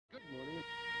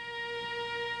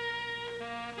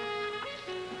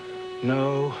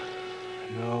No,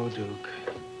 no, Duke.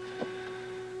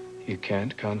 You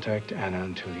can't contact Anna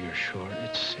until you're sure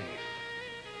it's safe.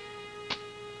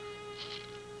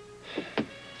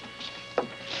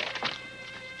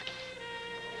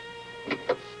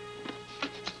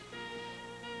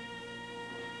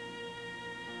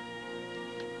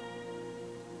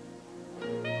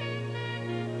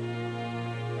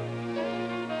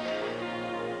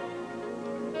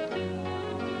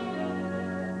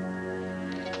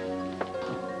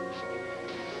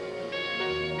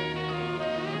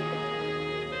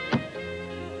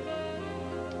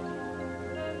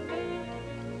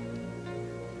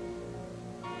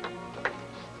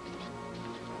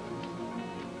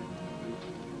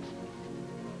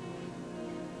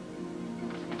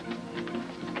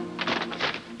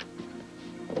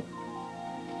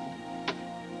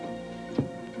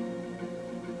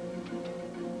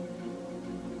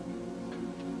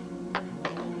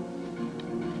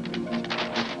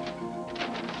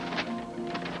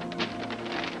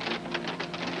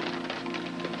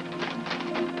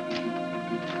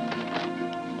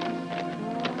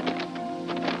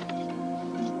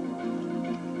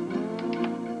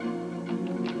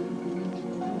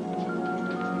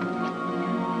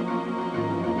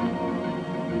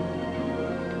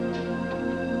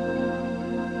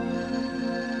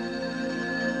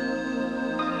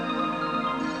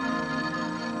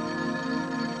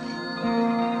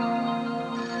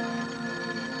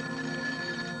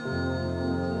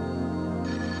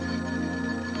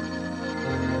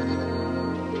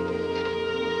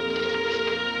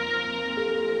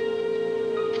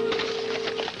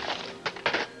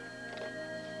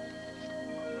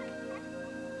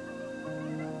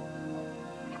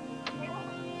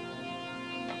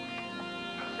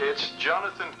 It's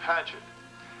Jonathan Paget.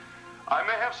 I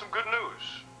may have some good news.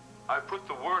 I put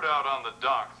the word out on the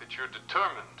dock that you're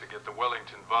determined to get the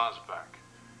Wellington vase back.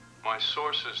 My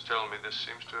sources tell me this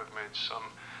seems to have made some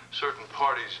certain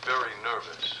parties very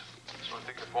nervous. So I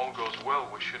think if all goes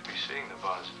well, we should be seeing the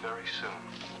vase very soon.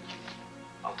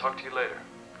 I'll talk to you later.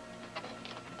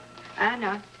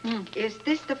 Anna, is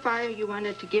this the file you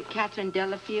wanted to give Katherine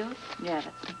Delafield? Yeah,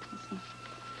 that's it. Listen.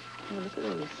 Oh, look at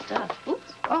all this stuff.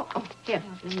 Oops. Oh, here.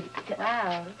 Let me get...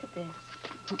 Wow, look at this.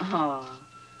 Oh,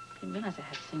 didn't realize I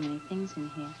had so many things in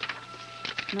here.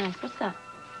 Nice. What's that?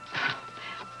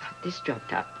 This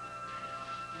dropped out.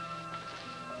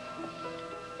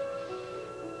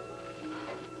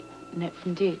 Note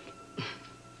from Duke.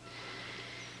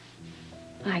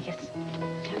 I guess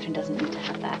Katherine doesn't need to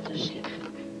have that, does she?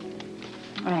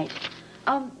 Right.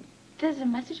 There's a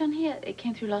message on here. It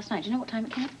came through last night. Do you know what time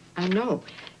it came? I know.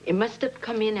 It must have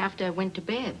come in after I went to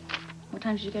bed. What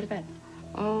time did you go to bed?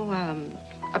 Oh,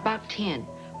 about 10.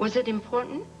 Was it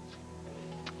important?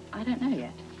 I don't know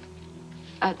yet.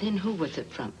 Then who was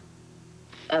it from?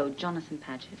 Oh, Jonathan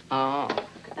Paget. Oh,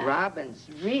 Robin's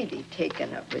really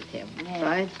taken up with him,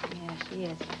 right? Yeah, she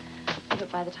is.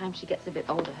 But by the time she gets a bit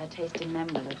older, her taste in men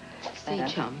will have... Say,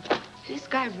 chum, this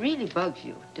guy really bugs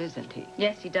you, doesn't he?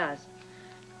 Yes, he does.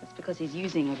 That's because he's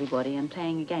using everybody and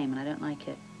playing a game, and I don't like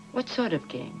it. What sort of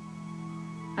game?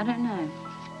 I don't know.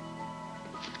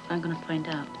 I'm going to find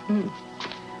out.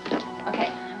 Okay.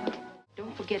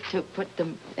 Don't forget to put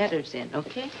the letters in,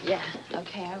 okay? Yeah,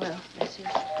 okay, I will. This is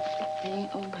being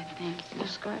all my things. Your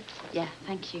scarf? Yeah,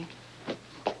 thank you.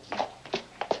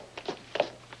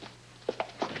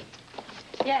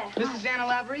 Yeah. Mrs. Anna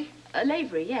Lavery?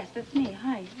 Lavery, yes, that's me.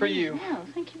 Hi. For you. Oh,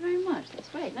 thank you very much. That's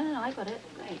great. No, I got it.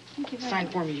 Great. Thank you very much. Sign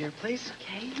for me here, please.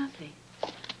 Okay, lovely.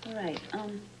 All right.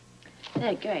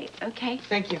 There, great. Okay.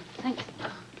 Thank you. Thanks.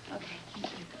 Oh, okay, thank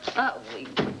you. Huh.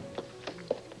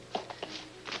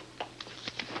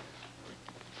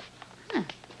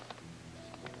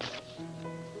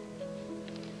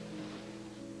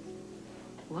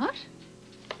 What?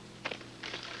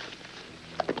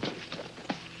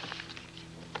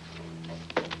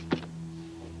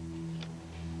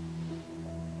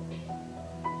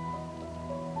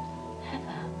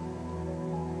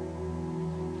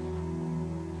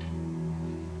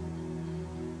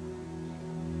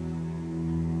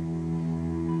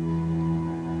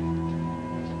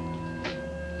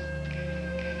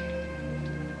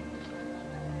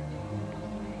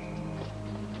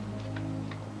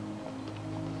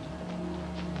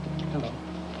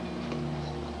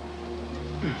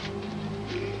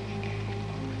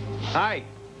 Hi.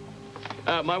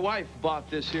 My wife bought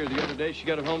this here the other day. She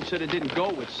got it home, said it didn't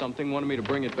go with something, wanted me to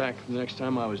bring it back the next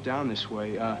time I was down this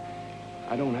way.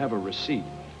 I don't have a receipt.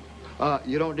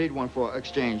 You don't need one for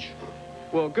exchange.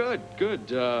 Well, good.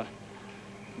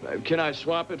 Can I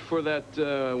swap it for that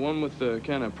one with the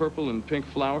kind of purple and pink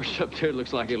flowers up there? It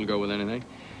looks like it'll go with anything.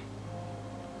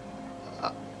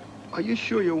 Are you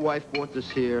sure your wife bought this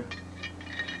here?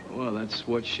 Well, that's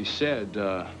what she said.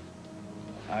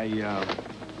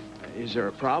 Is there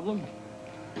a problem?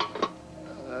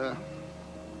 I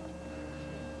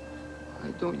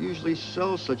don't usually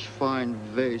sell such fine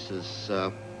vases.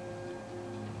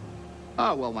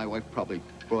 Well, my wife probably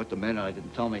brought them in and I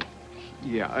didn't tell me.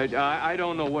 Yeah, I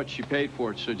don't know what she paid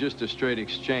for it, so just a straight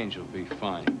exchange will be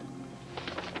fine.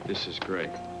 This is great.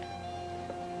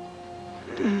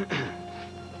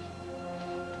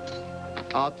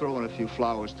 I'll throw in a few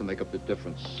flowers to make up the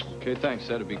difference. Okay, thanks.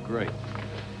 That'd be great.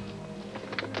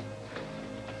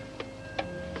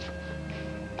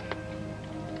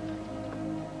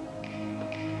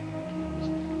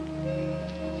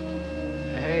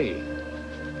 Hey.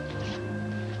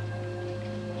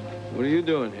 What are you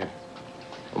doing here?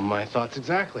 Well, my thoughts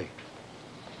exactly.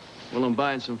 Well, I'm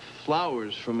buying some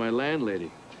flowers from my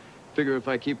landlady. Figure if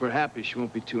I keep her happy, she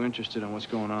won't be too interested in what's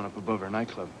going on up above her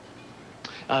nightclub.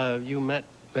 You met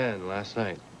Ben last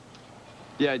night.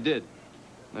 Yeah, I did.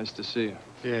 Nice to see you.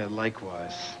 Yeah,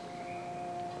 likewise.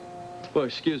 Well,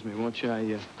 excuse me, won't you?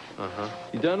 Uh-huh.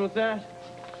 You done with that?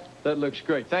 That looks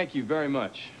great. Thank you very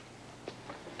much.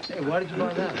 Hey, why did you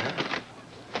buy that, huh?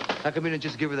 How come you didn't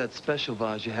just give her that special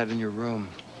vase you had in your room?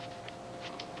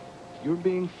 You're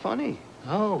being funny.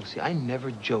 Oh, see, I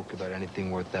never joke about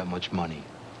anything worth that much money.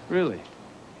 Really?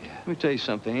 Yeah. Let me tell you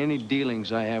something. Any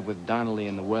dealings I have with Donnelly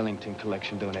and the Wellington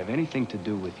collection don't have anything to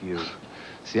do with you.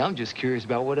 See, I'm just curious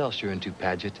about what else you're into,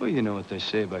 Paget. Well, you know what they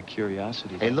say about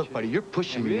curiosity. Hey, don't look, you? buddy, you're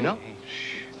pushing me, you know? Hey,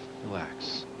 shh.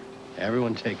 Relax.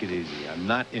 Everyone take it easy. I'm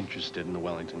not interested in the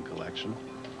Wellington collection.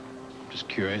 Just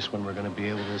curious when we're going to be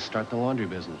able to start the laundry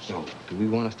business. So, do we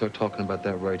want to start talking about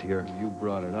that right here? You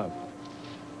brought it up.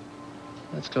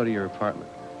 Let's go to your apartment.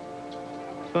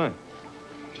 Fine.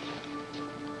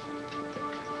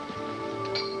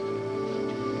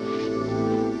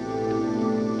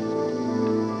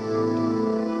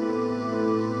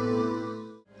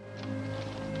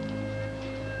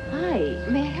 Hi.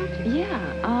 May I help you? Yeah,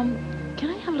 can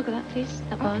I have a look at that, please?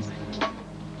 That vase?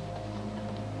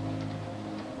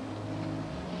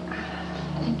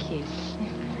 Thank you.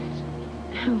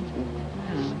 Oh,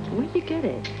 wow. Where'd you get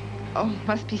it? Oh,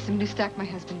 must be some new stock my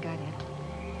husband got in.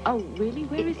 Oh, really?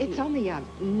 Where is It's he? only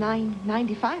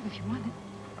 $9.95 if you want it.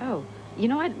 Oh, you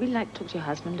know, I'd really like to talk to your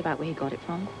husband about where he got it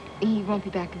from. He won't be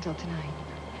back until tonight.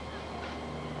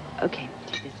 Okay,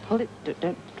 take this. Hold it.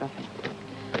 Don't drop it.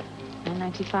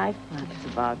 $9.95? Well, that's a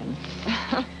bargain.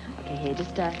 Okay, here,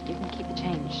 just, you can keep the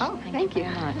change. Oh, thank you.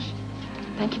 Very much.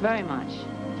 Thank you very much.